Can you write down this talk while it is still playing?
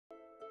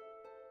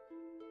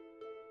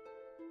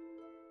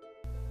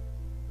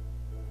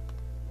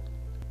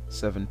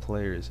7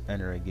 players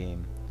enter a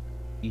game.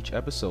 Each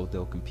episode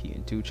they'll compete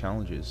in 2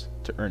 challenges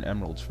to earn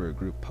emeralds for a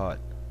group pot.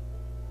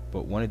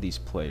 But one of these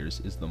players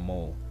is the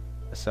mole,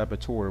 a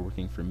saboteur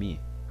working for me,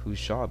 whose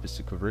job is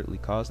to covertly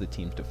cause the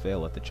teams to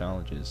fail at the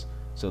challenges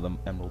so the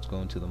emeralds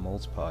go into the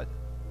mole's pot.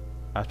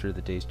 After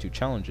the day's 2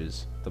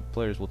 challenges, the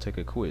players will take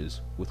a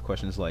quiz with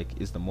questions like,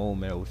 is the mole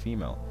male or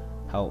female,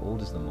 how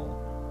old is the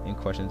mole, and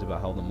questions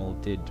about how the mole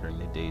did during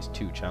the day's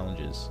 2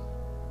 challenges.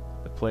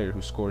 The player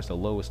who scores the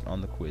lowest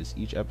on the quiz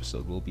each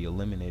episode will be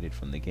eliminated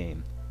from the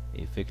game,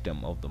 a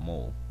victim of the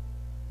mole.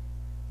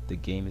 The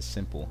game is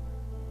simple.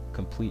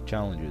 Complete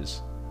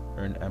challenges,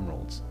 earn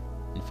emeralds,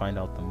 and find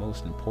out the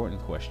most important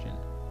question: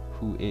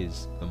 who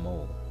is the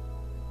mole?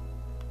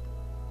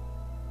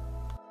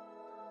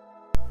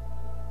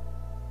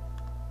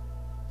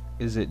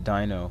 Is it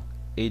Dino,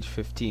 age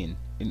 15,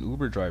 an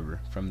Uber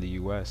driver from the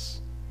US?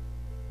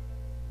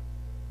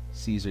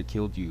 Caesar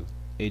Killed You,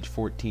 age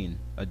 14,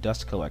 a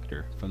dust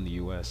collector from the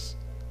US.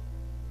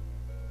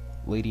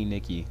 Lady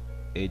Nikki,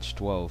 age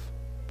 12,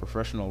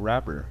 professional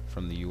rapper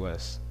from the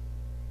US.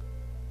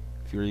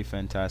 Fury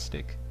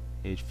Fantastic,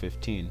 age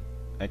 15,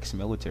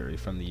 ex-military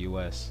from the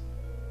US.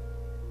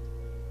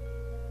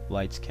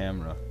 Lights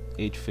Camera,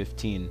 age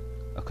 15,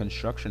 a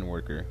construction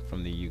worker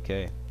from the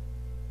UK.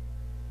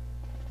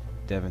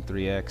 Devon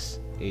 3X,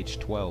 age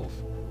 12,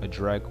 a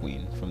drag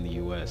queen from the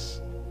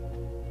US.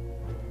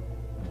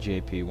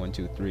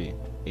 JP123,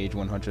 age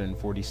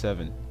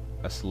 147,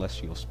 a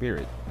celestial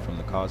spirit from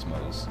the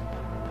cosmos.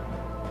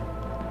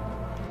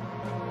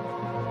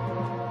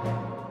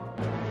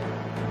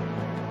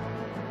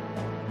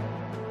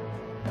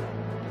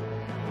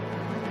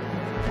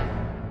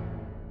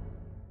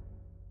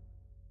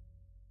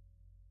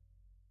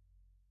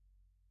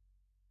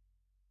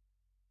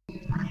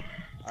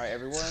 Alright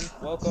everyone,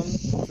 welcome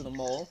to the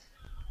Mole,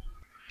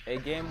 a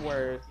game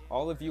where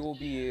all of you will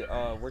be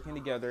working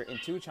together in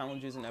 2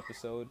 challenges an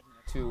episode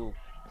to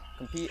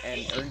compete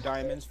and earn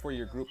diamonds for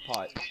your group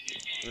pot.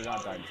 Or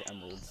not diamonds,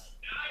 emeralds.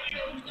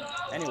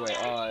 Anyway,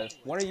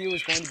 one of you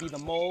is going to be the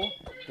mole,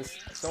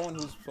 someone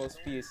who's supposed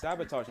to be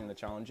sabotaging the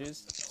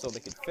challenges so they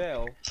could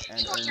fail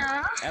and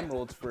earn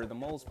emeralds for the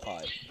mole's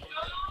pot.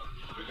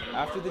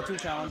 After the 2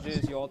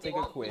 challenges, you all take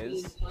a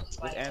quiz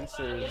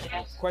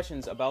with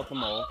questions about the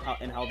mole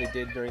and how they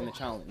did during the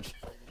challenge.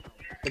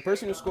 The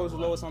person who scores the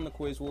lowest on the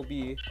quiz will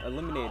be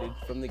eliminated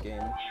from the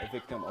game, a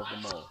victim of the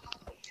mole.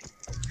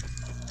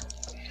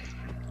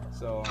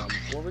 So,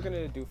 what we're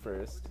gonna do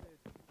first?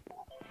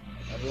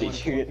 Everyone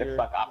Did you get the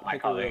fuck off my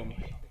color?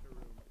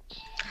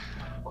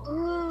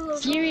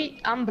 Siri,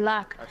 I'm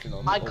black. Actually,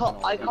 no, I call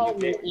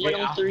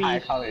 103. I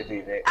call it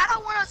easy. I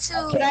don't want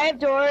to. Can I have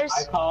doors?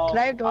 I call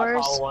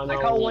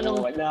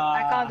 101.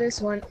 I call this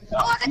one.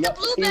 Oh, I got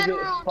the blue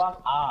bedroom.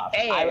 Fuck off.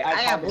 Hey,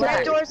 I have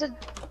black. doors.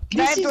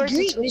 This is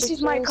green. This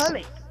is my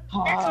color.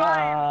 That's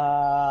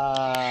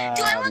mine.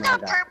 Do anyone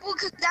got purple?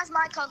 Cause that's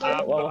my color.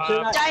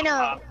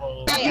 Dino.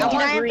 Hey,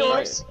 Can I have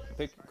doors?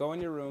 Go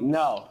in your room.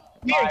 No.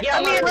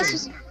 Come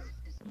here.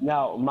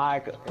 No,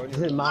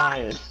 this is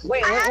mine.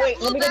 Wait.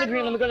 Let me go to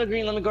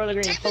green. Hold on,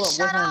 what's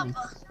mine?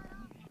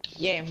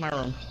 Yeah, my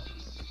room.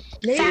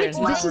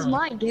 This is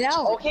mine. Get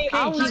out. Okay,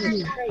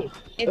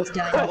 It's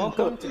Dino.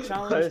 Welcome to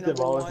challenge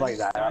number 1,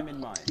 Diamond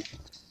Mine.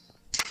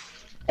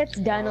 It's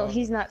Dino.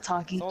 He's not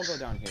talking. So I'll go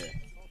down here.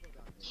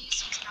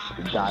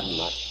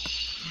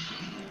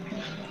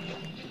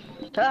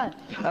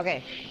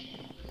 Okay.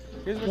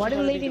 Here's Why what did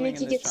Lady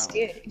Nikki Nikki get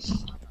scared?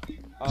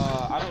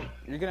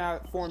 You're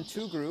gonna form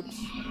 2 groups.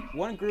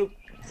 One group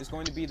is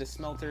going to be the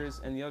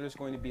smelters, and the other is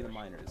going to be the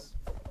miners.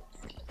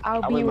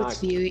 I'll be with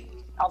Fury.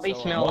 I'll be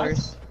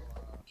smelters.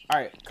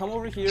 Alright, come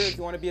over here if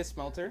you want to be a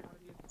smelter.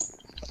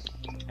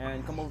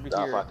 And come over here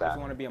if you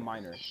want to be a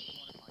miner.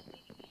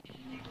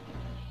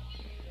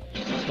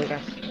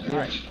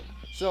 Alright,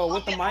 so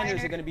what the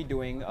miners are going to be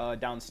doing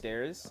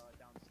downstairs,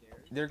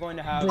 they're going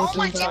to have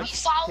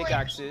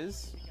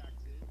pickaxes.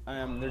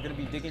 They're going to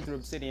be digging through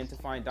obsidian to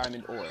find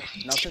diamond ore.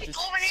 Now since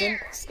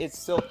it's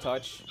silk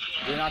touch,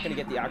 they're not going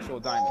to get the actual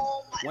diamond.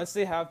 Once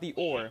they have the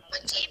ore,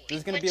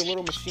 there's going to be a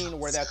little machine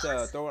where they have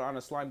to throw it on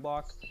a slime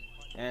block,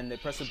 and they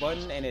press a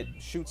button and it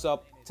shoots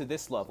up to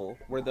this level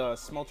where the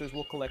smelters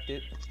will collect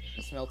it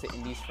and smelt it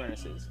in these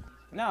furnaces.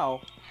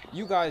 Now,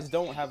 you guys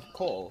don't have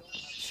coal,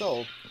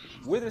 so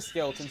wither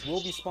skeletons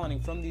will be spawning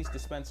from these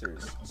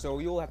dispensers, so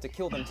you'll have to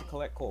kill them to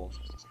collect coal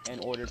in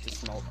order to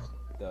smelt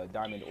the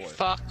diamond ore.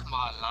 Fuck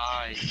my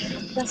life.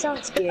 That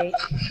sounds scary.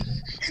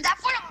 Is that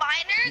for the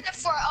miner? That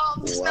for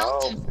the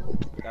smelter?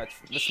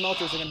 The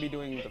smelters are gonna be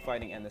doing the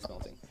fighting and the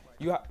smelting.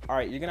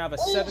 Alright, you're gonna have a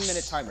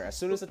 7-minute timer. As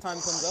soon as the time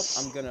comes up,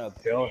 I'm gonna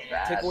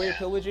take away your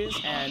pillages,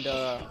 and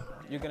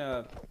you're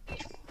gonna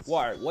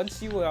once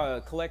you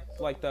collect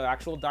like the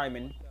actual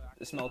diamond,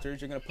 the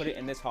smelters, you're gonna put it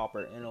in this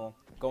hopper and it'll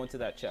go into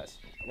that chest.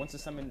 Once the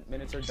 7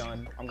 minutes are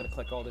done, I'm gonna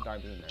collect all the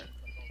diamonds in there.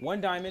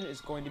 1 diamond is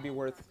going to be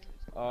worth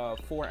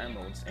 4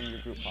 emeralds in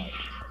your group pot,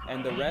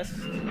 and the rest,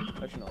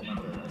 actually no,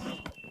 not the rest.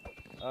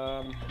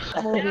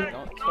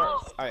 Don't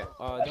start. Alright,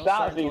 don't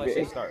start until I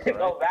say start,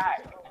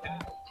 alright?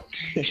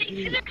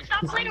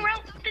 Stop playing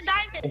around with the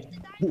diamond.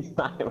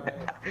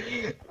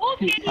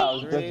 I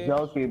was just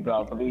joking,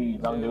 bro. Please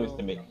don't do this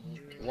to me.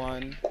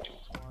 1,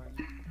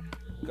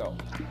 go.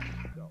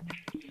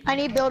 I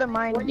need build a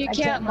mine. You I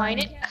can't mine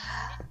it.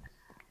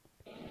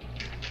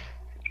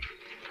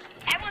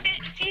 Everyone,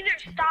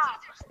 Caesar,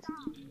 stop.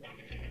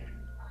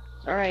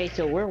 Alright,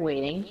 so we're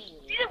waiting.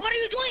 Caesar, what are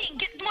you doing?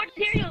 Get more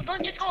materials.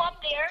 Don't just go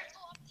up there.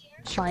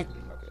 Fine.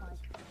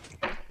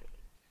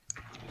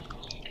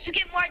 If you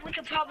get more, we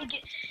could probably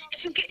get.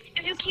 If you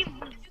keep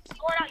going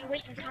out, you're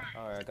wasting time.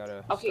 Alright, I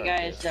gotta. Okay, start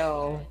guys, this.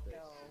 so.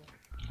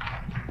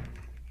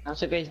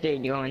 How's your guys' day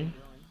going?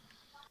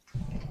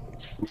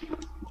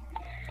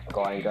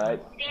 Going good.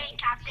 Dang,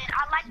 Captain.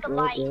 I like the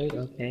light. Good,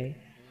 okay.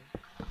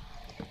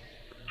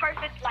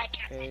 Perfect light,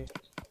 Captain.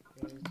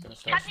 Okay. Gonna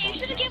start Captain, you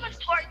should have given us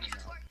torch.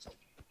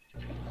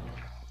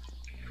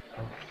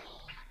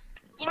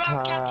 You know,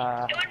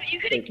 Captain, you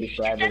could have You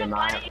said instead in of my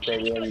light, you should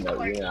have opinion, given us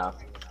but you torch. know,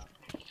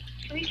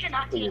 So we should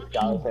not the do.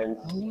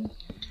 skeletons.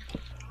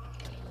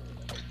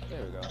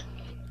 There we go.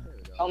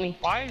 Help me.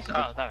 Why is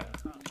that?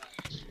 No.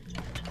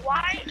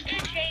 Why is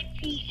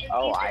JP in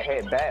Oh, I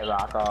hit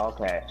bedrock. Oh,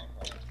 okay.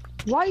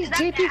 Why is that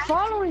JP bad?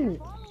 following me?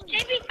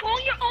 JP, go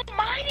on your own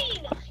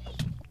mining!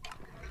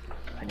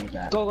 I need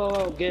that.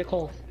 Go, get a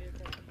coal.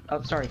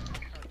 Oh, sorry.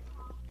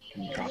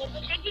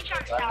 JP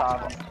charged That's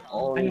out.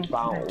 all. Only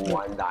found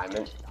 1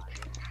 diamond.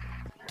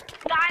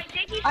 Guys,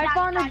 JP I flat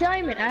found a died.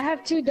 diamond. I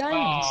have 2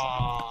 diamonds.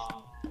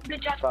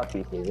 Good job. Fuck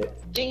you, Caesar.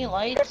 Dang it,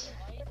 lights.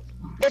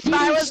 If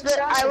I was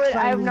the,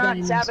 I'm not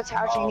Oh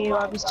sabotaging you.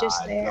 I was just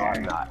God, no, I'm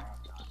there. not.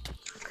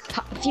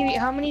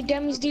 How many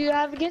diamonds do you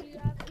have again?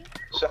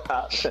 Shut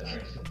up.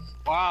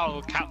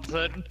 Wow,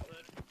 Captain.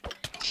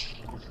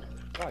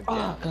 God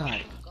Oh, damn.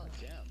 God.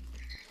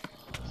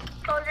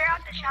 So they're out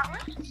the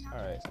challenge?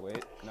 Alright,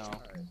 wait. No,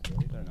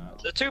 they're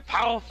not. They're too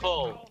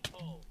powerful.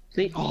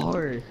 They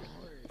are.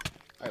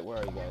 Alright, where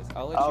are you guys?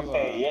 I'll let you.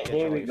 Okay, yeah, get here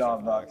your we way go,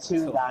 from bro. back. 2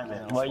 Still,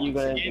 diamonds. no, What are you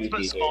gonna You do, need to put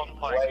Caesar? spawn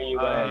What are you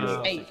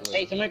gonna do?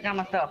 Hey, somebody grab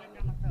my stuff.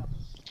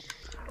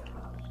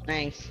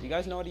 Thanks. You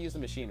guys know how to use the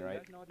machine,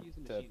 right?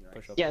 To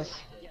push up.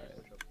 Yes.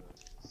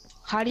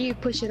 How do you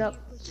push it up?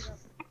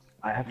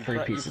 I have You 3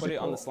 put pieces it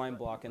of on the coal. slime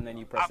block and then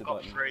you press I've the got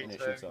button 3 and it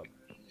too. shoots up.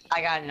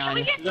 I got none.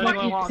 You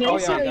Oh,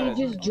 place yeah, I it got or you it.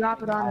 just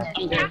drop it on there?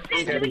 I'm good.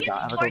 Captain, can we get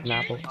I have a golden torches?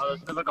 apple. Oh,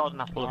 there's another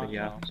golden apple over Oh,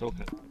 here. no. It's all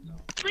good.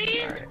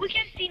 Please, we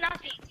can see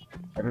nothing.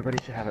 Everybody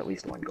should have at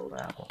least 1 golden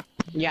apple.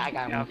 Yeah, I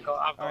got Yeah, one. I've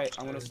got Alright,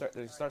 I'm gonna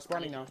start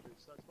spawning now.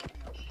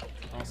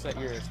 I'll set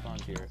your spawn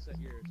here.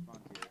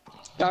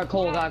 Got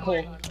coal, got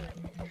coal.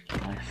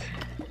 Nice.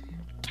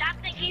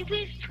 Captain, can you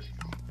please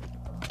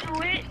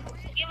do it?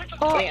 Give us a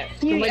Oh, Yeah,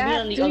 Fury, somebody I be on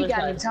have the 3 other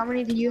diamonds. side. How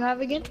many do you have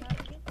again?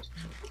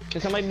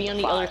 Can somebody be on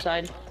the other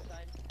side?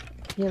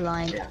 You're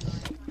lying.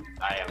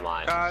 I am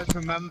lying. Guys,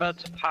 remember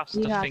to pass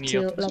the You have thingy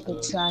 2 up. like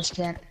a trash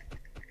can.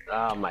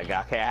 Oh my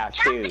god, okay, I have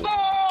Captain, 2.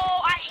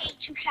 oh, I hate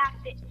you,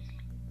 Captain.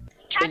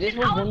 If this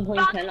was I was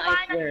about to 1.10, I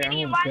find a swear,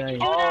 city, I'm why did you do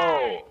that?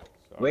 Oh!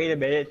 Wait a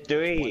minute,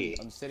 3.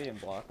 Obsidian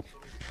block.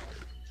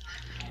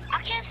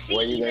 I can't see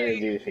What are you either. gonna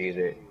do,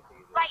 Caesar?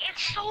 Like,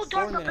 it's so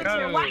dark up in minutes.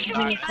 here. Why can't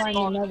we Find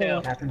get another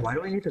one. Captain, why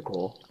do we need the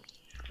coal?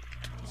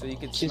 So you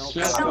can Just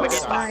smelt smelt the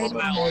it. diamond.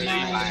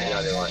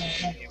 Another one.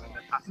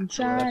 I'm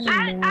trying to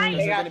I move.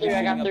 Because you're got gonna be three,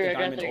 I heating got up three, the I got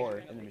diamond three. ore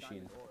in the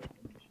machine.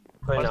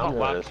 Wait, no, I'm What's going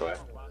that? this way.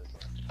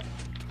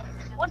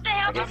 What the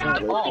hell? guess How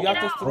I'm do good. You get have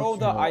to out? throw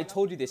the. I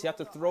told you this. You have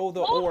to throw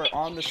the ore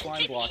on the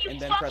slime block and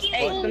then press the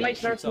Hey, button. and somebody it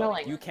start shoots up.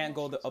 smelling. You can't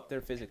go up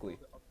there physically.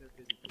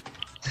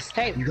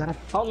 Hey, You gotta.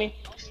 help me.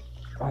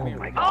 Oh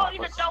my Oh, god.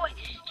 he's a throw it.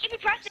 Keep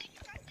it pressing.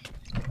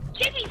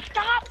 Jimmy,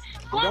 stop.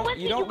 Go You on don't. with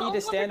You me. don't Go need to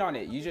with stand me. on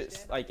it. You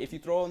just like if you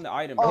throw in the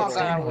item, Oh, it'll,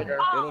 God, wither.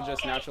 it'll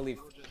just naturally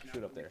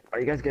shoot up there. Are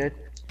you guys good?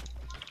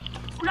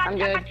 I'm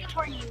good. I got two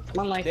for you.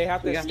 One life. They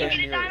have We to got stand that.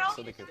 near it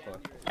so they can play.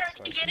 Sir,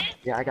 did you get it?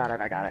 Yeah, I got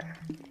it. I got it.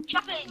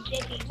 Chop it in,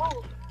 JP.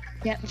 Move.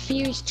 Yeah,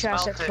 Fury's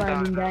trash at Melted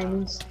finding down.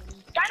 diamonds.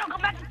 Dino,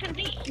 come back to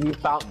me. You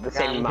found the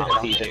same amount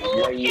of Caesar.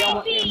 What are you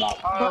talking about?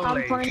 But I'm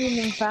Holy finding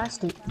them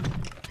faster.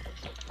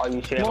 Are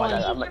you sure about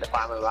that? I'm at the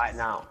farmer right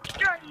now.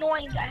 You're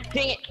annoying, guys.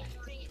 Dang it.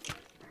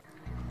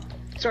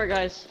 Sorry,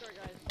 guys.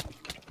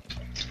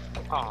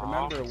 Aw.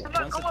 Remember,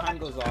 once the time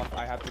goes off,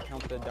 I have to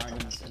count the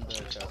diamonds in the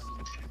chest.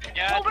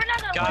 Yeah, Oh, we're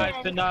not gonna guys,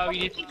 win. but no,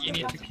 you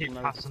need to keep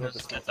Remember to passing put us the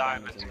the stuff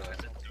diamonds in there.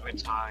 in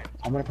time.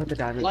 I'm gonna put the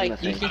diamonds Like, in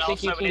the you thing. can And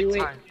think you also, can we do need it.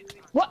 time.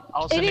 What?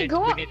 Also, It didn't go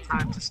we up? need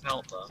time to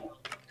smelt them.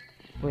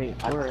 Wait,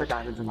 I put the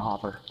diamonds in the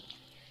hopper.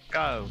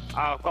 Go. Oh,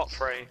 I've got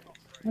 3.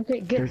 Okay,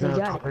 good. There's We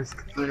got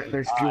it.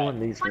 there's fuel in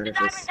these Put the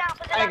diamond furnaces. down.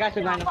 Put the I got diamond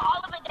the down. diamond. Put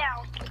all of it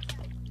down.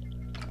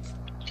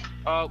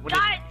 Oh, we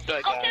Guys, need to do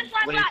it go to the again.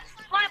 slime We need... block.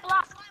 Slime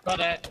block. Got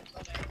it.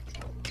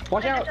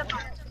 Watch out.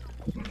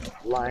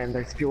 Lion,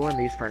 there's fuel in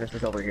these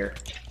furnaces over here.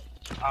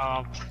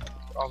 I'll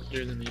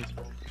do the news.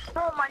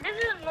 Oh my, this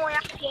is annoying.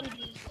 I can't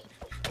these.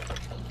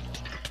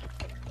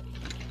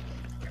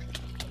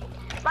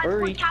 Like,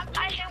 Hurry. we tapped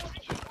I hit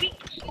we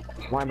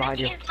Lion behind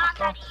you. It's not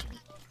that easy.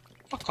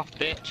 Fuck off,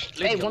 bitch.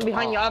 Hey, Leave one me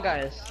behind alone. y'all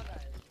guys.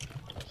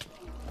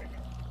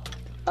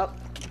 Oh,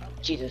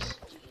 Jesus.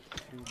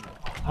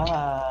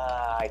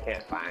 I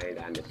can't find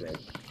understand.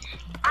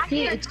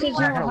 See, it's because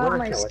you don't have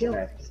my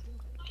skill.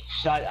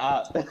 Shut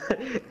up.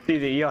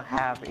 Caesar, you don't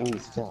have any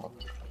skill.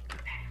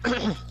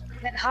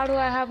 Then how do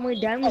I have more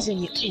diamonds than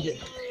you?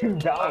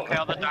 Okay,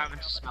 all the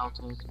diamonds are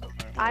smelting.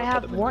 I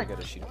have one. Get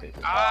a sheet of paper.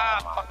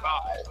 Fuck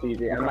off.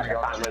 Caesar, I'm about to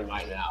find one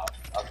right now.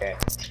 Okay.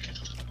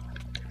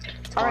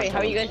 Alright, how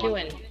are you guys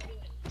doing?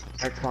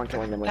 I spawned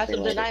killing them with Pass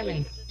up the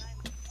diamond.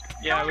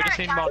 Yeah, we just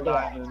need more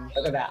diamonds.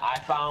 Look at that. I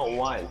found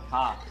one.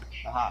 Ha.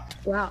 Ha.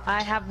 Wow,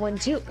 I have one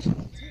too.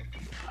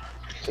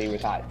 See, we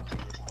tied.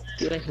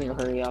 You guys need to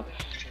hurry up.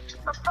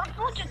 The fuck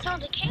won't you throw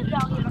the kids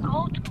out here,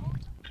 Nicole?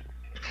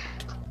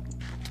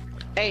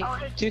 Hey,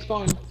 two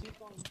spawn.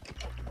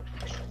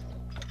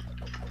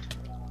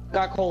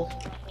 Got coal.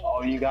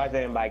 Oh, you guys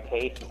didn't buy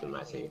cases in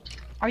my team.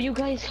 Are you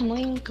guys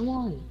coming? Come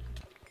on.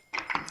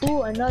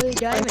 Ooh, another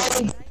diamond.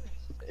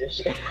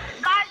 Guys,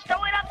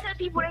 throw it up to the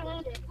people that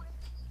need it.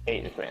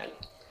 Hate this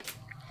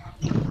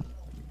man.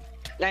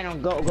 Dino,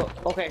 go.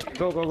 Okay,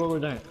 go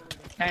down.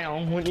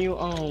 Dino, when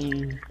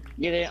you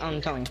get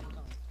it, tell me.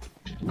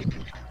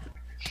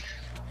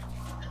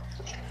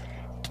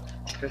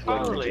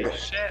 Holy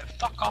shit,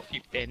 fuck off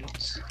you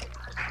bins.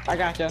 I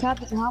gotcha.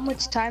 Captain, how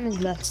much time is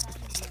left?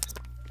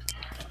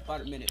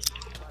 About a minute.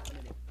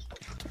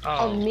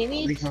 A Oh,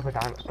 minute? Please throw the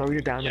diamond. Throw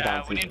your diamond yeah,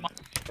 down. we need more.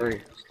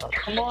 3.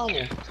 Come on.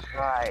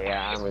 Right,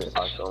 yeah, I'm gonna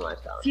talk to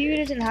myself. Fury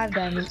doesn't have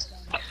diamonds.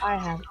 I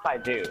have. If I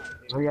do.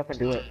 Hurry up and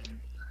do it.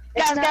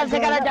 Guys, I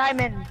got a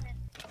diamond.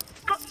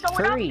 Throw it up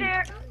Hurry.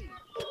 there.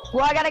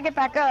 Well, I gotta get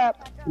back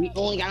up. We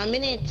only got a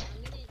minute.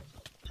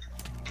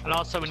 And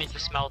also we need to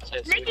smelt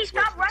it. so Nikki, it's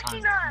stop worth the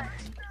rushing time.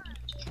 us.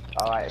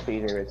 Alright,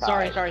 Caesar,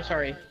 retire.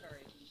 Sorry.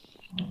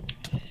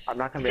 I'm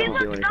not gonna be able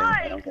to do anything.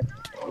 I don't get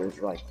it's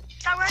like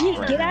Stop rushing Jeez,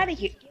 us. get out of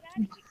here.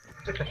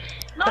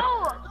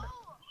 No!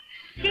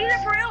 Caesar,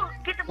 for real.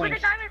 Put the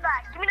diamond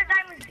back. Give me the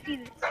diamond,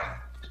 Caesar.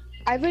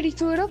 I already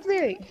threw it up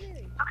there. Okay,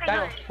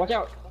 Dino, good. watch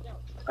out.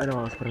 I know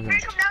I was putting Fury,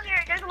 in. come down here.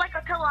 There's like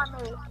a kill on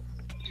me.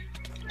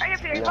 Right up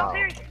here. No. Go,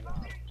 Fury.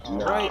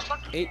 No. Right,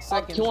 8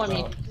 seconds. Two on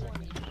me.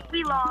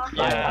 We lost.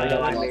 I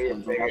know I Yeah. made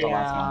it bigger.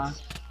 Yeah.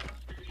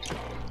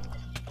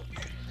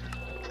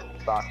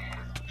 Fuck.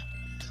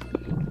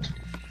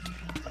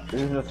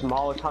 This is a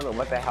small tunnel.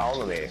 What the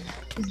hell are they?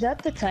 Is that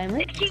the timer?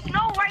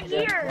 No, right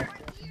here.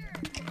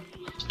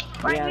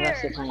 Right Yeah, here.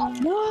 that's the time.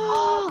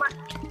 No!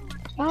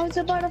 I was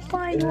about to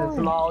find This is a one.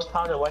 small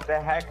tunnel. What the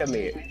heck are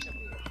me?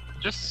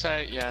 Just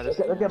say, yeah, this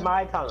Look at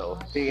my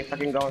tunnel. See, it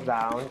fucking goes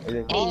down. It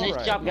is Hey, nice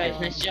Alright. job, guys.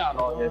 Nice job.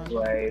 go this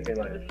way. You can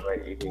go this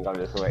way. You can go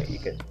this way. You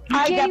can.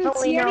 I can't even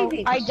definitely see know.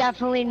 anything. I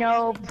definitely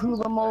know who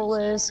the mole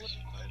is.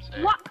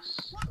 What?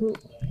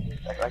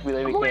 Like we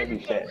literally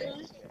can't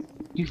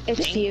do shit.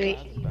 It's Fury.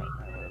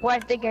 Well, I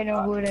think I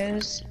know who it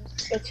is.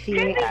 It's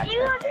Fury. Didn't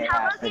you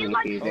tell us you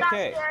like Okay. back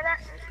there?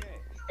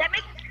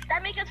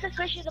 That makes us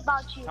suspicious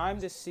about you. Time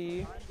to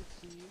see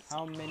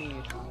how many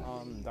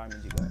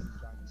diamonds you got.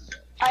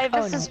 I have a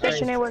Oh, no.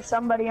 suspicion it was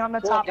somebody on the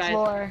top guys.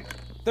 floor.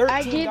 13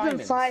 I gave him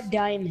diamonds. 5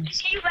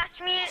 diamonds. Can you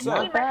rest me? So-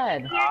 Can you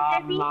rest me here,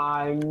 Debbie?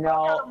 My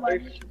no.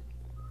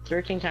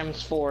 13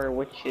 times 4,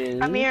 which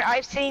is... Amir,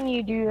 I've seen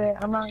you do it.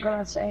 I'm not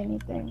gonna say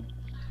anything.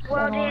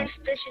 Well, they're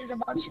suspicious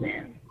about you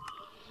then.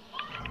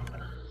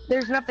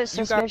 There's nothing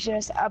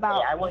suspicious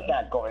about. I want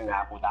that golden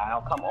apple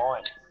now. Come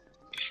on.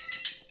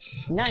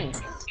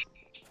 Nice.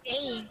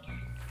 Dang.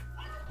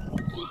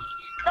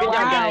 Good No,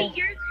 job, guys.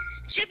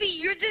 Chippy,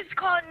 you're just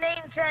calling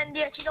names and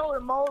yet you know what a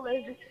mole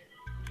is.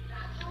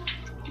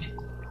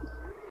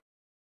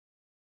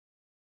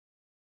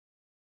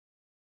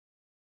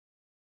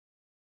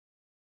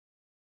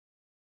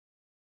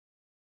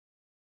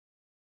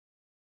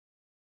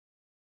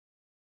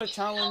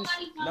 Challenge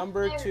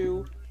number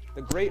 2,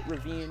 the Great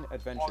Ravine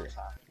Adventure.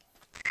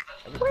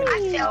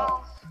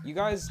 You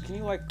guys, can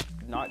you like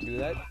not do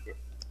that?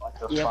 What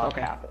the Yep, fuck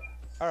okay. happened?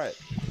 Alright.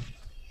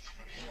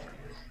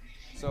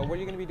 So what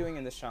you're going to be doing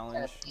in this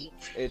challenge,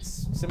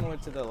 it's similar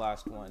to the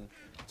last one.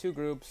 2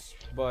 groups,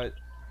 but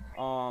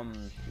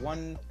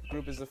one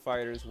group is the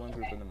fighters, one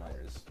group are the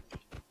miners.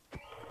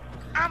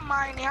 I'm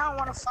mining. I don't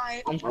want to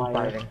fight. I'm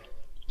Fighting.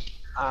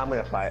 I'm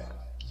gonna fight.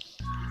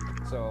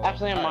 So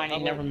Actually, I'm alright,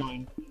 mining. Never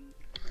mind.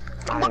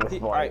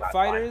 Alright,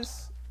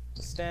 fighters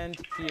stand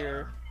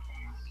here.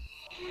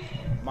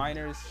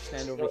 Miners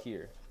stand over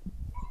here.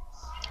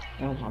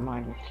 Oh, I'm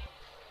mining.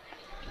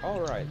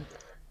 Alright.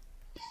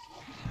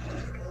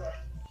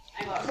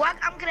 What?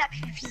 I'm gonna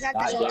if you got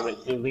God this. damn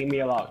it, dude, leave me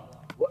alone.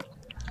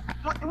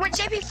 When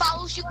JP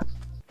follows you.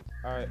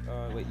 Alright,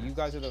 wait, you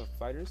guys are the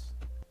fighters?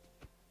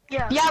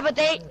 Yeah, but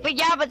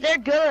they're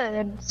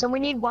good. So we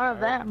need one of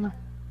them.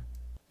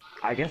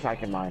 I guess I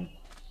can mine.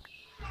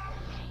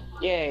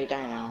 Yay,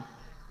 Dino.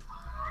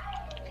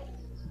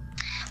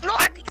 No,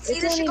 I think It's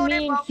Caesar should go only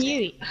there, me bro. and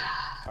Fury.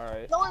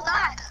 Alright. No, it's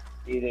not.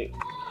 Easy.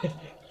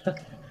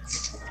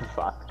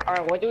 Fuck.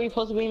 Alright, what are we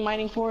supposed to be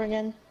mining for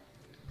again?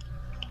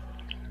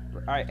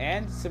 Alright,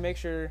 and to make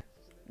sure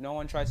no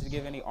one tries to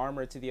give any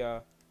armor to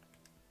the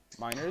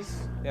miners,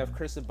 they have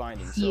cursive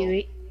binding. So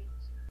Fury.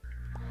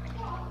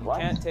 You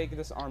can't take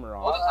this armor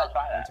off.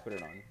 Once you put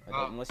it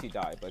on, unless you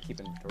die. But keep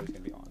inventory's gonna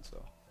be on.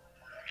 So.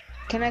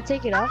 Can I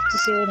take it off to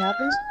see what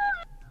happens?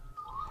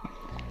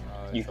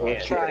 You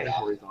can't try.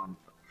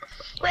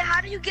 Wait,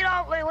 how do you get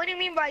off? Wait, what do you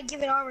mean by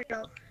giving armor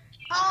though?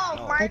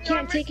 Oh, my I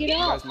can't take it You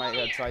off. guys might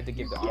have tried to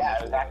give the armor.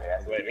 Yeah, exactly.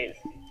 That's what it means.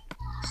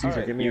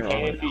 Caesar, give me your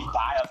armor. If you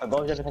die, so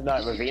go just to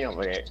that ravine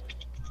over there.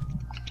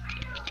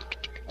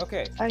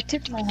 Okay. I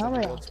took my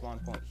helmet Gold off. spawn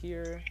point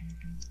here.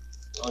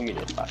 Oh, you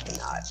just fucking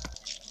not.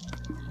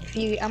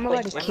 I'm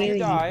about to If carry you you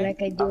die,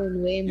 like I do in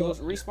You'll Rainbow.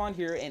 respawn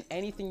here, and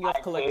anything you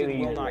have collected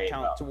will not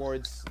count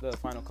towards the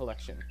final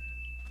collection.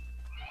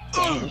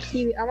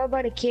 Kiwi, I'm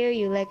about to carry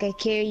you like I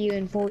carry you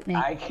in Fortnite.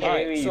 I Alright,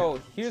 carry you. so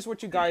here's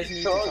what you guys need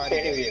to So try to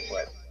carry do. you,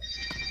 but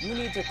You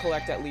need to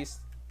collect at least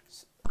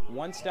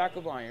 1 stack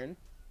of iron,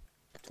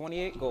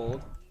 28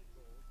 gold,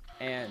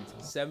 and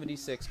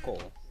 76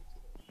 coal.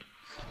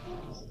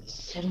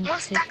 1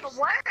 stack of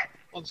what?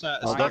 What's that?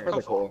 Oh, that's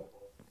really cool.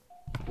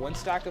 1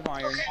 stack of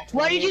iron.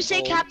 What did you 28 say,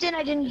 gold, Captain?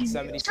 I didn't and hear you.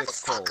 Shut the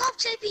 76 coal. fuck up,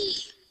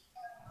 JP.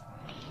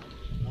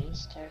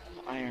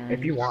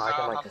 If you want, I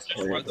can like just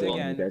put it Once in. You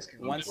again, guys can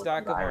 1 work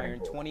stack with of iron,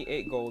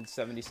 28 gold,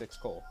 76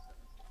 coal.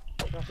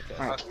 Drop it there.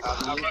 Alright.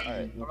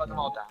 I'll run them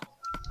all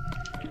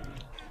down.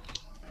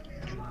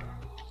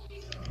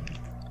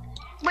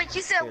 Wait,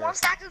 you said 1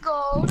 stack of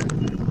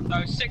gold.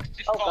 No,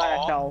 64. oh god,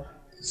 I fell.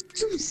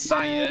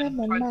 Iron,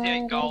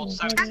 28 gold,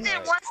 I 76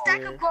 said 1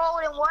 stack of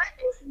gold and what?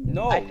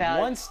 No, I found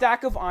 1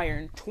 stack of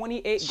iron,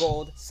 28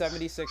 gold,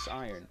 76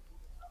 iron.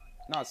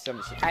 Not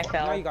 76. I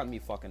fell. Now you got me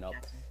fucking up.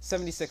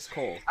 76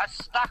 coal. A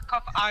stack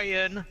of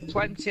iron,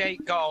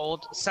 28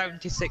 gold,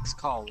 76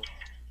 coal.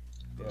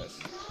 Yes.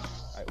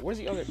 Alright, where's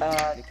the other?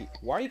 Nikki,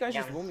 why are you guys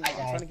just roaming? I'm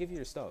trying to give you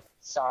your stuff.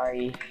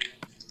 Sorry.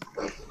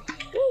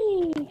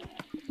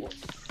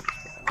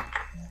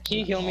 Can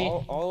you heal me?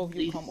 All of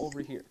you come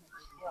over here.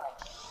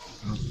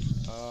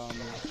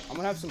 I'm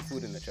gonna have some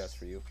food in the chest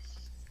for you.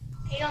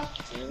 Wait,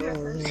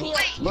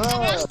 so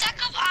 1 stack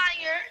of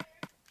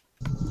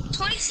iron.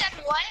 27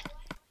 what?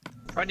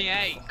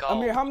 28 gold.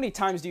 Amir, how many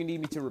times do you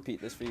need me to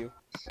repeat this for you?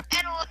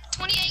 And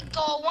 28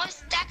 gold. 1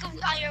 stack of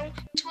iron.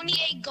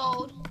 28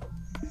 gold.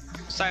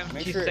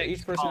 Make sure 76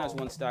 each person has coal.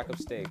 1 stack of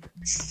steak.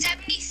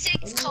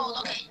 76 gold.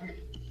 Okay.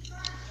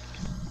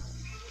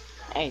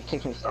 Hey,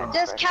 take some steps.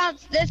 This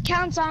counts. This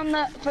counts on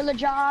the for the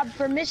job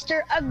for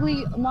Mr.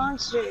 Ugly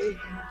Monster.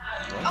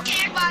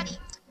 Okay, everybody.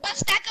 1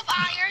 stack of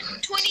iron.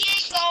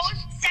 28 gold.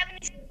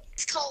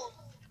 76 gold.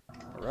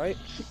 Alright?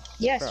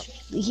 Yes,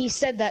 he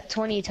said that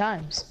 20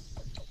 times.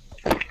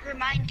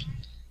 Remind me.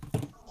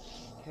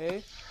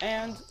 Okay.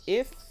 And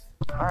if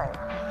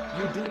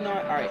you do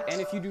not,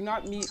 and if you do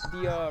not meet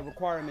the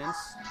requirements,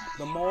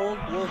 the mole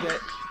will get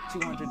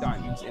 200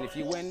 diamonds. And if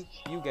you win,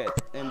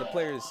 and the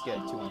players get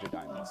 200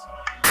 diamonds.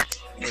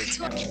 Or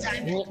 200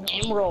 diamonds.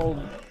 Emerald.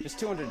 just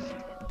 $200,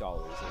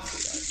 let's say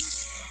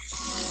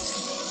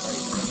that.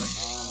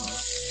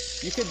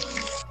 Alright. You could,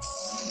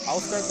 I'll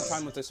start the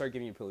time once I start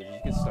giving you privileges.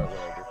 You can start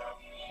wherever.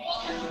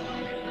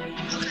 You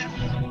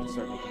can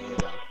start making your way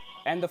down.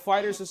 And the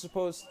fighters are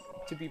supposed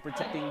to be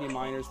protecting the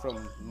miners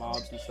from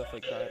mobs and stuff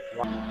like that.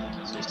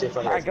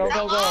 Alright, go,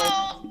 go,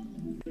 go.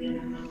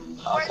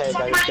 Okay,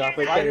 guys, stop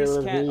it.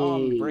 Fighters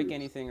can't break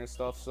anything or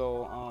stuff,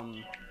 so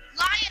Lion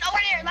over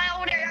there. Lion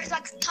over there. There's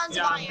like tons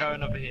Yeah, of I'm iron.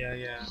 going over here,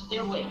 yeah.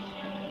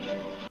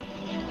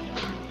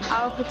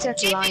 I'll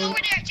protect JP Lion. over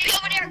there. JP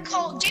over there.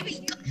 Cole.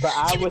 JP. But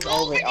I JP, was go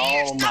over. there.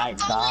 Oh Stop my following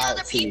god,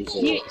 other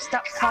people. Caesar.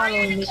 Stop Lion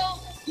following and me. Cole.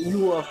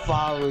 You are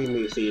following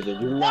me, Caesar.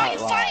 Do Why are not you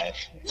lie. fighting?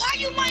 Why are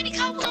you mining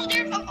cobblestone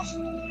there?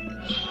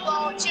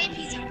 Oh,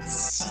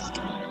 JP's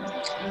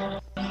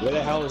Where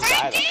the hell is right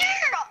that?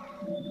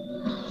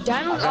 there.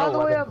 Diamond's all the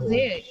way up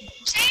there.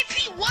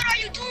 JP, what are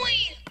you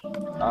doing?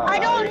 I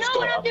don't know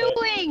what I'm doing.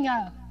 Wait,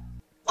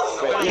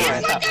 It's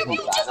yeah, right there.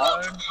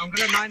 I'm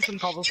gonna mine some You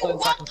cobblestone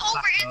so I can walked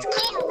over. It's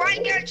cold right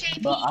there,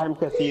 JP. but I'm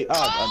confused.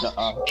 Hi,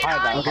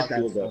 guys. How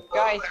you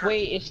Guys,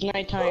 wait, it's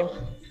nighttime.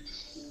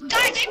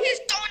 Guys, JP is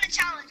throwing a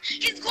challenge.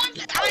 He's going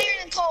with iron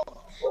and coal.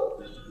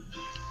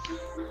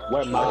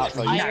 Where my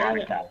so you Iron.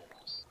 got that.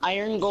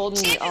 Iron, gold,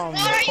 and JP,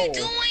 what are you coal.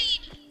 doing?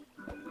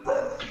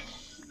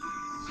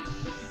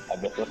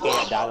 I've been looking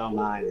at that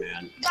online,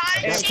 man.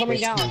 Guys, Yeah, I'm coming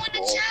JP's down. doing a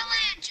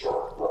challenge.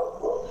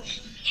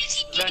 Is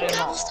he getting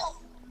cobblestone?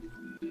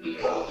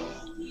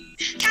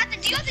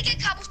 Captain, do you have to get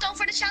cobblestone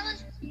for the challenge?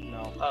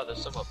 no. Oh,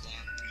 there's some up there.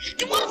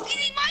 Then why is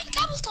he mining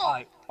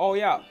cobblestone? Oh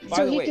yeah, by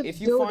So the he way, could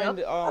if you build find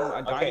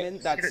a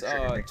diamond,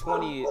 that's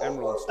 20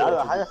 emeralds.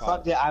 How the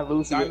fuck did I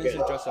lose you Diamonds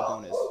again? are just a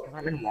bonus.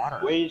 I'm in water.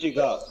 Where did you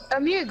go?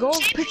 Amir, go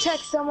protect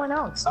someone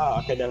else. Oh,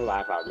 okay, never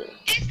mind. I found you.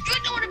 It's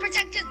good to want to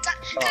protect his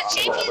because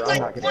JP is I'm like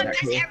not getting one that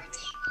past cool.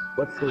 everything.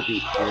 What's the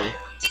deep?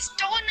 He's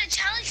throwing a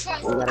challenge for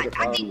us. We gotta get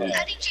I think down there.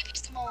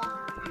 JP's the mole.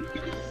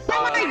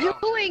 What am I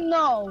doing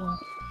though?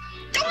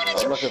 Throwing a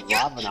I'm looking challenge.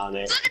 robbing on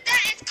it. Look at that.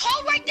 It's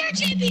cold right there,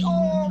 JP.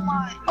 Oh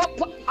my.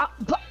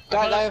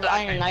 Guys, I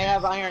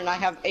have iron, I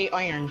have 8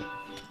 iron.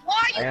 Why are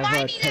I you have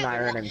mining 10 that?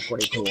 iron and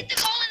 40 Can you coal. get the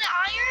coal and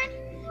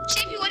the iron?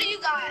 JP, what do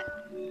you got?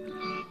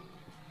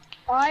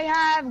 I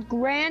have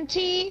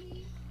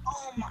Granty,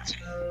 Oh my.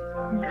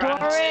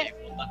 Dorrit,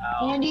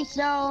 Andy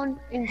Stone,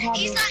 and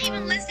He's not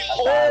even listening.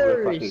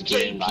 Ores,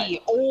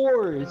 JP,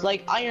 ores,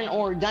 like iron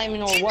ore,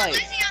 diamond ore, He's not what?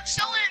 listening. I'm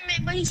showing him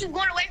it, but he keeps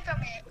going away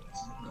from it.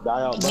 Where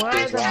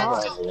are the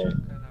mobs?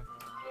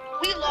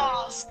 We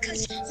lost.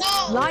 Cause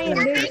whoa, Lion,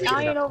 we're there's basically-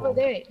 iron over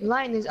there.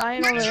 Lion, there's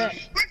iron over there.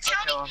 We're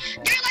counting.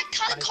 They're like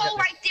ton coal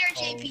right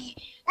there, JP.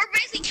 We're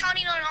basically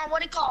counting on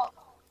what it called.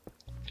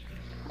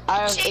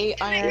 I have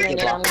 8 iron and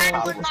Get back diamond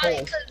ore online,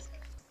 coal. 'cause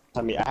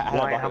I mean, I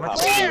have How much?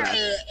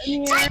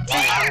 JP, right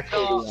there.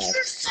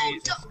 You're so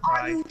dumb.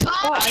 Are you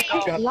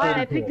dumb? Lion,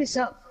 I picked this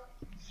up.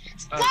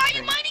 Why are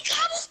you mining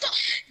cobblestone?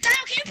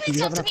 Daniel, can you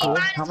please talk to me about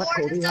How much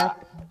coal do you stuff?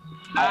 have?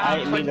 I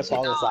didn't mean to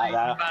fall inside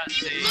that.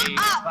 30,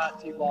 up.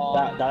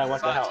 31. That I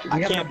want to help. I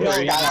We have can't enough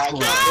build. coal. I We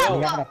can't have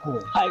build. enough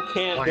coal. I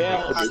can't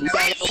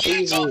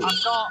build.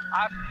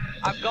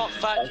 I've got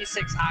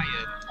 36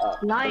 iron.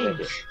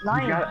 Lion,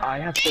 Lion. I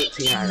have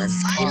 13 iron.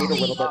 We need a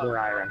little bit more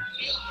iron.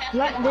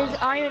 There's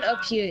iron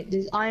up here.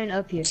 There's iron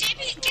up here.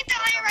 JP, get the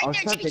iron right I'll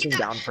there. start JP, digging get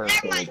the down for a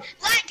Never mind. gold.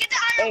 Lion, get the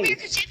iron over here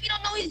because JP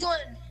don't know what he's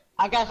doing.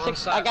 I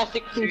got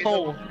 16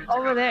 coal.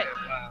 Over there.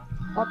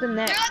 Up in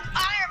there. They're like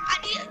iron. I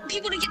need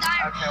people to get the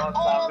iron. Okay, well,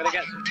 Oh I'm gonna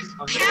get some.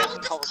 I'm gonna get pounds some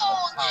of cobblestone.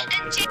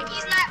 coal, and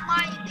JP's not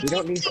mining. We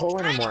don't need coal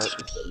anymore.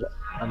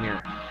 I'm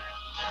here.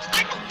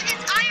 I know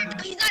there's iron,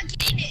 but he's not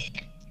getting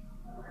it.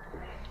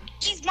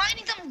 He's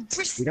mining them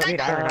for We don't need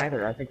iron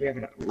either. I think we have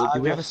enough.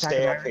 Do we have a stack of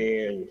stay up iron?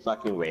 here and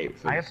fucking wait.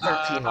 I have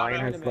 13. Lion Trying to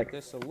has make like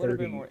this a little bit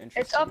 30. more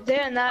interesting. It's up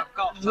there in that I've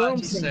got room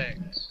thing.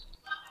 36.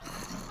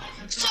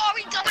 So are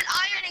we done with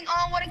ironing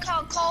on what it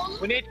called coal?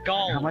 We need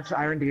How gold. much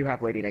iron do you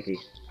have, Lady Nikki?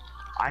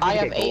 I need to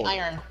have get 8 gold.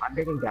 iron. I'm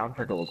digging down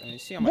for gold. Let me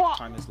see how much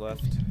time is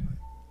left.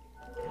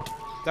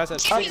 Guys,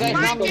 that's Okay, JP's now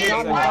mining we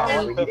them.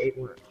 know. We need 8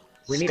 more.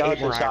 We need 8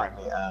 more iron.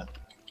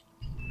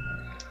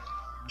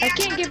 I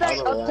can't get back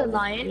up to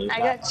Lion. I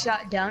got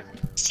shot down.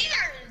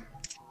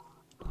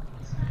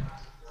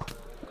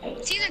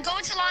 Caesar, go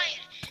into Lion.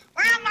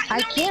 We're not mining. I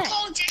We don't need can't.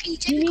 coal, JP. He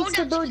JP, go needs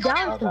to down. go JP, go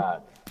down.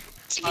 down.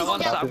 JP, go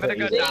One sec, down. I'm gonna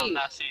go Hey. down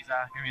there,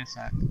 Caesar. Give me a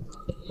sec.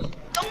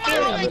 Don't mine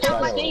all the way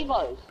down. Save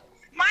us.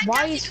 Mine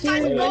Why down is to find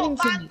Fury the running gold.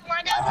 to me?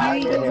 Mine down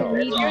He to doesn't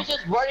need You're me.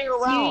 just running He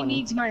around.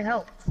 needs my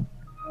help.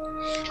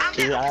 I'm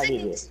Caesar, I down.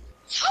 need you.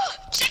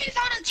 JP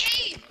found a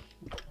cave.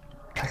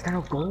 That's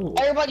not gold.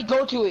 Everybody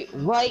go to it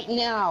right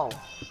now.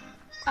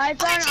 I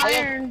found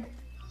iron.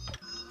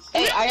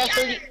 Hey, I have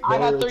 30. I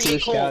have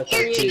 38 coal.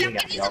 38. JP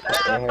needs a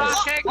Fucking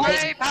Oh, creeper!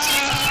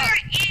 You're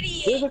an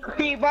idiot. There's a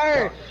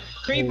creeper.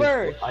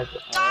 Creeper. Guys,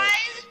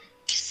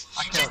 just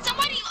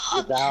somebody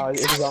up.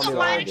 It's on me.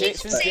 Mine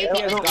keeps Since saying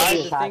JP has don't guys,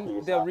 really the attack thing,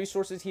 you, the so.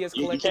 resources he has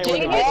You collected can't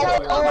in really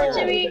attack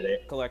your me.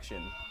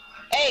 collection.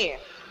 Hey,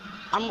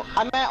 I'm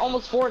at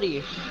almost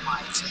 40.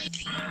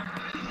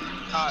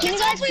 Can you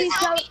guys please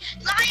tell?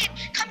 Lion,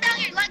 come down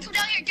here. Lion, come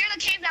down here. There's a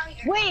cave down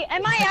here. Wait,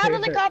 am I out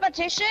of the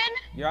competition?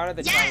 You're out of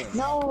the Yes. challenge.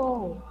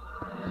 No.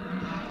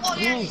 Oh,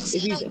 yeah.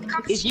 If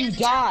you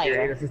die,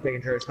 This is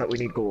dangerous, but we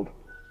need gold.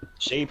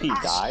 JP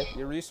died.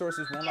 Your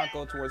resources will not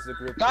go towards the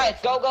group. guys,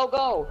 go, go,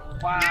 go.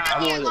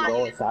 I'm going to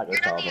go inside You're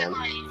yourself, not the man.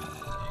 Lion.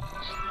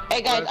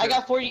 Hey guys, I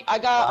got 40. I Why are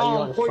you got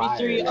on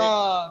 43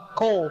 fire?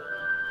 coal.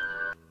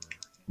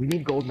 We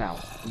need gold now.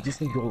 We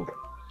just need gold.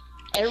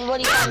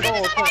 Everybody on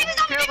gold.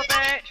 Kill the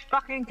bitch!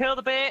 Fucking kill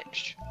the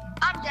bitch!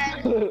 I'm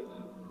dead.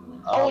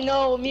 Oh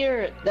no,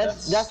 Amir,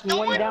 that's No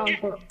one one- down.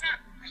 For...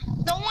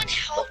 No one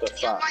helped What the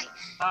me. I'm fuck? like,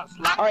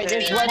 That's All right,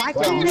 there's Why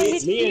redstone. Me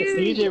and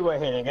CJ were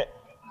hitting it.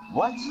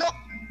 What? no.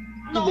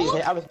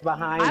 I was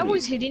behind I you.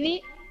 was hitting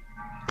it.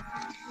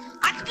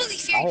 I completely I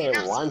feared hit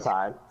you. it one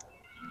time.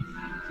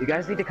 You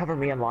guys need to cover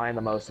me and Lion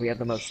the most. We have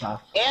the most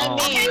stuff. And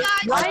Okay, me.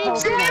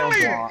 guys.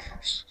 Lion,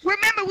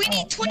 Remember, we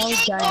need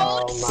 28 God.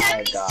 gold, Oh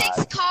my 76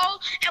 God. coal,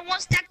 and 1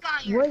 stack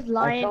iron. Where's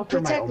Lion? fell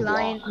through my Protect own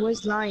Lion. block.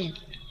 Where's Lion?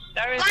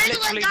 There is Guys,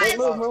 literally guys.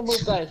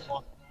 Move, guys.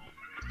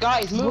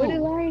 Guys, Where did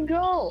move. Lion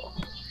go?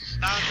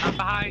 I'm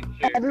behind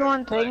you.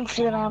 Everyone thinks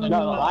that I'm. No,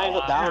 the lines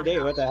are down,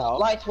 dude. What the hell?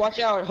 Lights, watch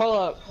out. Hold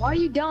up. Why are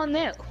you down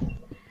there?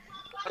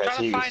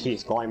 Because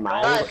he's going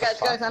mad.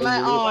 Guys, I'm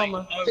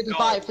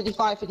at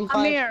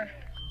 55.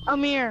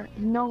 Amir,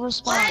 no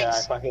response. Yeah,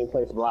 I fucking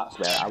placed blocks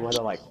there. I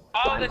wanna like. Oh,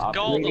 climb there's up.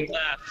 gold up Lady- there.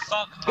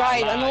 Fuck.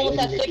 Guys, I'm my almost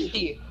life. at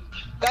 60.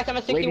 Guys, I'm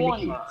at Lady 61.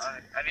 Nikki,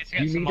 I need to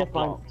get you some need to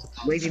more find.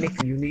 blocks. Lady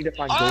Nikki, you need to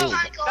find Oh, gold.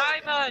 my God.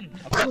 diamond!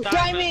 I've got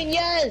Diamond,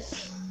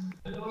 yes.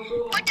 But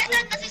that's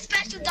not nothing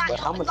special, diamond. But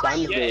how much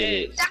diamond do Yeah, you it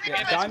need? is. Diamond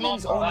Yeah, is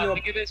Diamonds small, earn you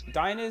look at this.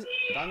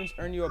 diamonds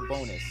earn you a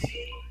bonus.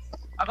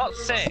 I got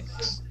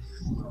 6.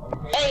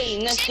 Hey,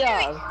 nice job.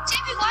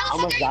 JP, why How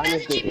the much fuck are you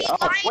diamonds do messaging you me?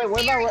 Oh, Wait,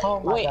 what about Oh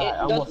my wait? God, I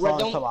Does almost fell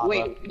into redstone lava.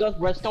 wait? Does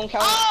redstone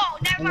count? Oh,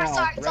 never mind. No.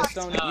 Sorry.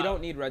 Redstone, you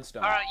don't need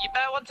redstone. Alright, you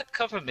better want to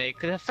cover me,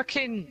 because if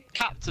fucking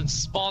captain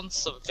spawns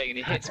something and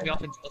he hits me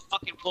off into the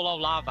fucking pool of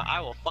lava,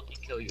 I will fucking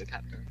kill you,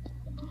 captain.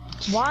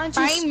 Why don't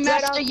you I'm spread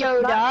Master out the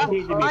Yoda.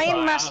 platform? I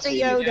am Master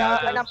Yoda,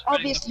 Yeah, and I'm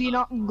obviously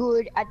not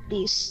good at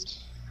this.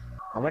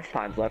 How much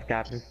time's left,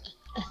 Captain?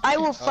 I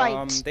will fight.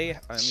 Let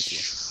me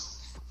see.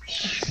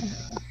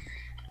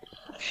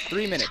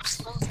 3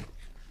 minutes.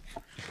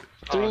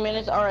 3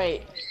 minutes. All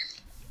right.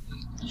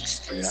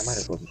 Dude, I might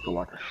as well just go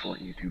watch a short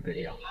YouTube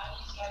video.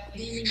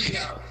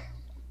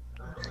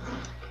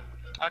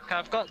 Okay,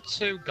 I've got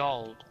 2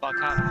 gold, but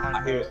I can't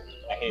find it.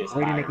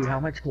 Lady Nikki, how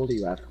much gold do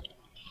you have?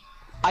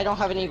 I don't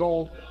have any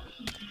gold.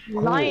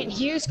 Lion,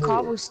 here's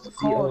cobblestone.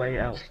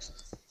 COAL.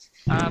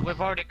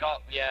 We've already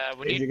got, yeah,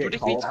 we Did you need get to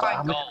gold?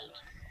 find gold.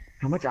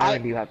 How much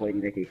iron do you have, Lady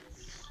Nikki?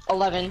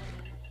 11.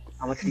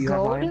 How much do you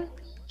have, Lion?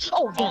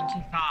 Oh,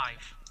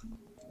 45.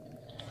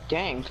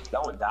 dang.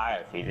 Don't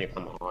die, CJ.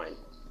 Come on.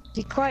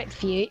 Be quiet,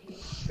 Feet.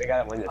 We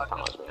gotta win this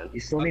challenge, man. You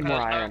still need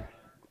more iron.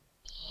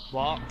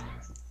 What?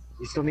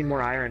 You still need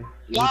more iron.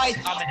 Guys,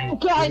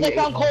 guys, I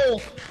found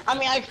coal. I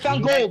mean, I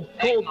found gold.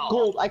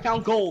 Gold. I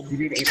found gold. You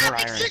need 8 more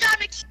iron.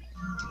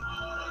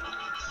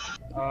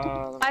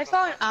 I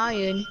found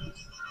iron.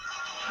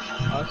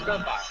 Let's go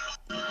back.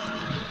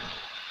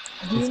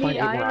 Do you Just find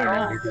need 8 more iron?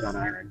 iron. You're good on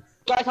iron.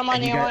 Guys, I'm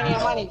And you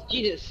mining. got-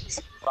 Jesus.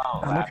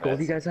 Wow, How much gold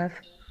do you guys have?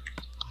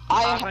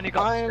 I've only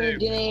got I'm 2.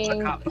 getting.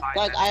 I can't find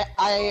Guys,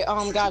 it.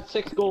 I got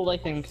 6 gold, I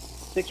think.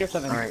 6 or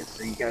 7. Alright,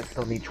 so you guys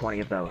still need 20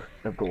 of those,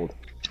 of gold.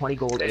 20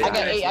 gold, 8 I got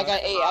iron. 8. I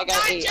got 8. I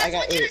got 8. I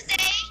got 8. Say,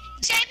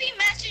 JB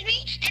messaged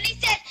me and he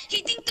said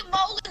he thinks the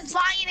mole is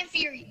Lion and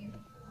Fury.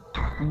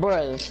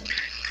 Bruh.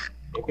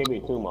 It could be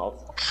 2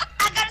 moles.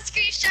 I got a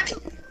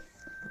screenshot.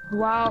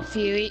 Wow,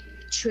 Fury.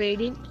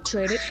 Trading.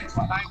 Thank you.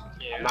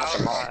 Not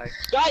the mole.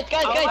 Guys,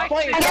 like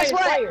fire, it. And guys, guess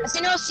fire. what?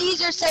 You know,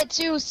 Caesar said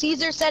too.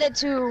 Caesar said it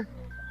too.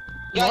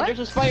 Guys, What? there's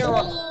a fire.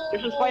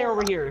 There's a fire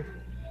over here.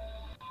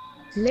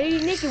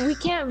 Lady Nikki, we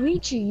can't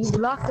reach you. You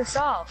blocked us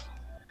off.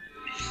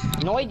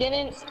 No, I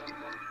didn't.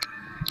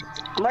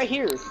 I'm right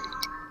here.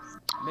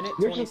 Minute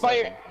There's a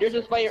fire. There's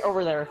a fire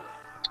over there.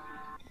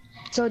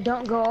 So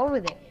don't go over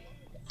there.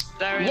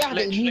 There is Yeah,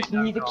 but you literally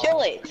no need to gold. kill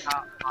I it.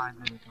 can't find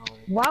any gold.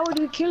 Why would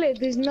we kill it?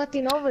 There's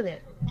nothing over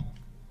there.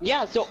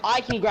 Yeah, so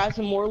I can grab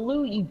some more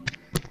loot. You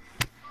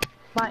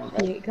Fine,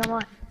 Fury, come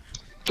on.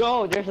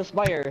 go. There's a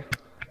spire.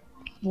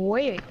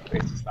 Wait.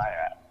 Where's the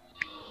fire at?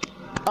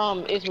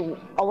 It's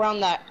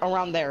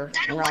around there.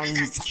 Dino, what is Around.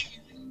 that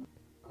skin?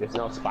 There's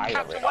no spider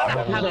over Captain, where the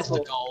there. hell is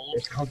the gold?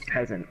 It's called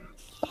peasant.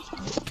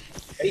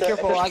 Be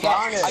careful. I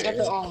got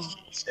the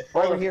It's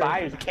full over of here.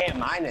 spiders. You can't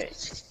mine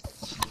it.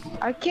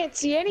 I can't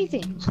see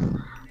anything.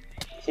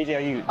 CJ, are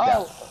you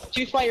Oh,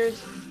 2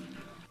 spires.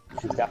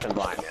 deaf and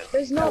blind, man?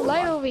 There's no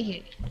light over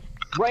here.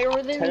 Right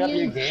over there. Turn up your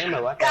You. game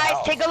or what the Guys,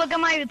 hell? take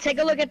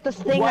a look at this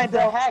thing I What the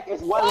built. heck?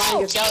 It's one Oh,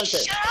 line of skeleton.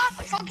 shut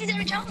up! Focus on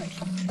the challenge.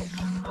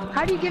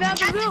 How do you get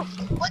out of the room?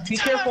 What the Be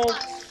time careful.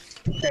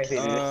 Crazy, dude. 30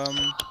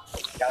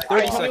 Alright, tell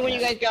me seconds. when you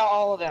guys got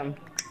all of them.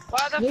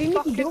 Where the Lady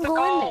fuck Nikki, is don't the go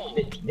in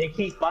there. gold? They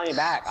keep spawning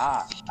back.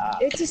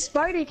 It's a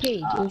spider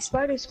cage. A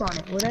spider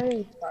spawner. Whatever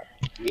it's called.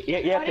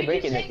 You have to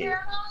break it, Nikki.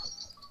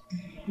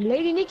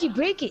 Lady Nikki,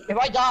 break it. If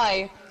I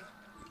die,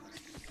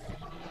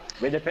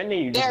 We're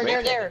defending you. just there,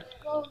 break there, it.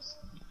 there.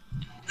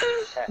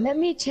 Let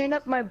me turn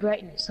up my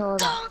brightness.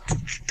 Hold on.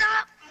 Don't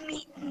stop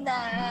me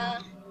now.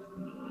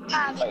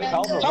 Having Wait, a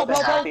help, good help,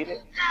 help, time. help.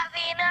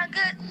 Having a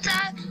good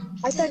time.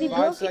 I thought he 5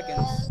 broke it.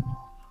 seconds.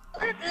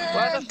 Where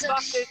the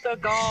fuck is the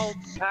gold,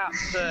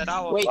 Captain?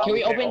 I will Wait, can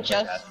we Okay, open open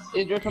chests?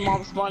 Is there some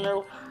mob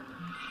spawner?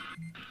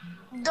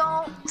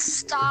 Don't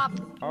stop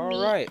me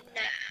Alright.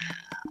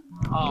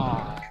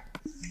 Oh.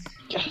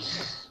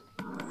 Yes.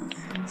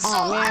 So,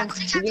 Oh man,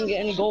 actually, we didn't get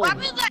any gold. What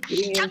happens, like, We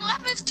didn't get what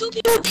happens if 2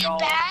 people did No.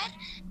 bad?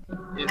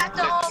 It's At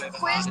the whole literally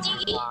quiz the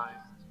thingy? line.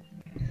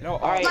 No,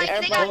 Alright, Like, they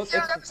everybody, got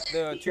zeroed up to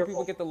the 2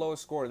 people get the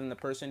lowest score, then the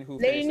person who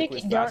Lady finishes the Nikki,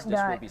 quiz don't fastest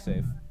die. will be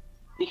safe.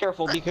 be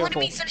careful, be What do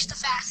careful. we finish the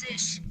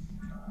fastest?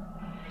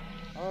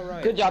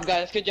 Alright. Good job,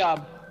 guys, good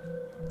job.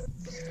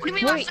 What do you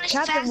mean by Wait, finish the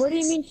Captain, fastest? what do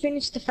you mean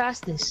finish the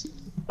fastest?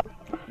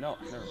 No,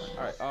 never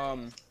mind.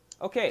 Alright,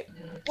 okay.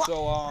 What?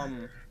 So,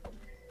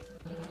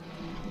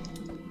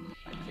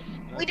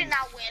 We did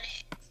not win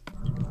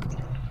it.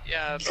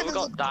 Yeah, but we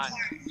got diamonds.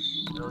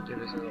 We'll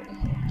give it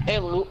a Hey,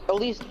 at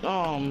least, I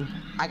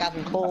got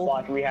some That's coal.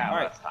 like we have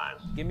Alright. last time.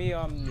 give me,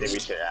 Maybe we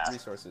should ask.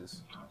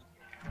 resources.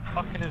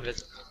 fucking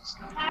invisibles.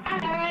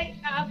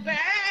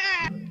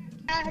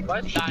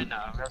 Where's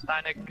Dinah? Where's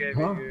Dinah give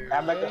Huh? you?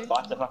 I'm like the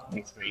spots of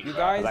fucking street. You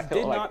bro, guys 'cause I did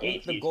killed, like, not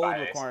meet the 18 gold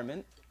spiders.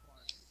 requirement,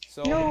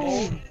 so the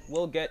mole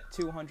will get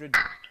 200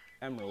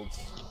 emeralds.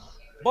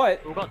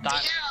 But We got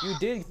diamonds. you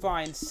did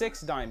find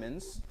 6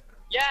 diamonds,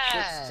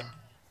 Yeah!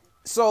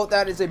 so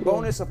that is a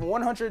bonus of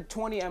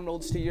 120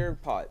 emeralds to your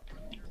pot.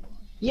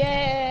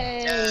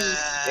 Yay!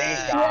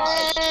 Thank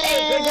God.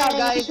 Hey, good job,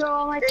 guys. Throw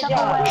all my Good stuff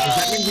job. away. Does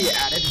that mean we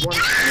added one?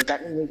 Does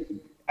that mean we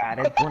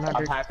added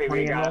I'm happy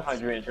we 120 got emeralds?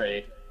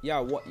 120. Yeah,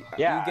 what?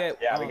 Yeah, you get.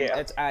 yeah, we get-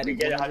 it's added. we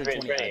get 120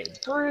 120. added.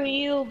 Screw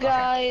you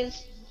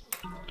guys.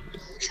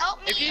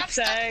 Help me. If you I'm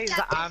stuck, say that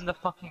Captain. I'm the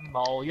fucking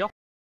mole, you're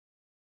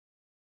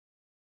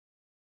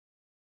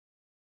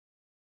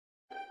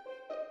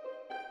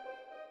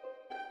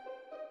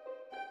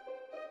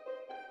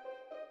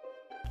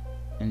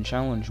In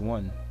Challenge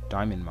 1,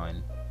 Diamond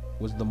Mine,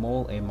 was the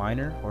mole a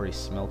miner or a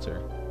smelter?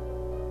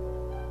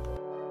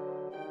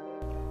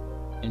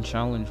 In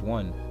Challenge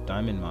 1,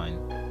 Diamond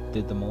Mine,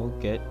 did the mole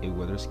get a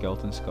wither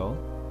skeleton skull?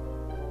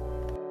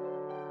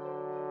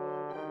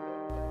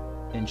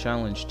 In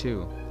Challenge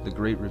 2, The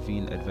Great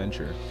Ravine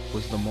Adventure,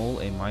 was the mole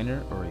a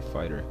miner or a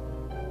fighter?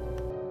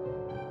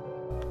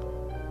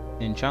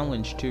 In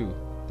Challenge 2,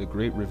 The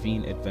Great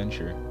Ravine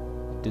Adventure,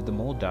 did the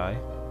mole die?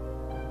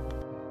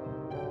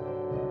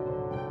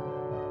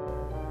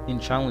 In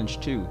Challenge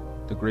 2,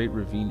 The Great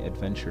Ravine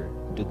Adventure,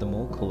 did the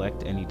mole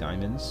collect any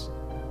diamonds?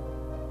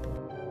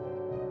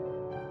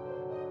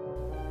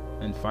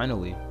 And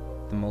finally,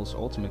 the most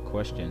ultimate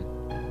question,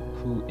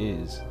 who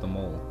is the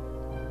mole?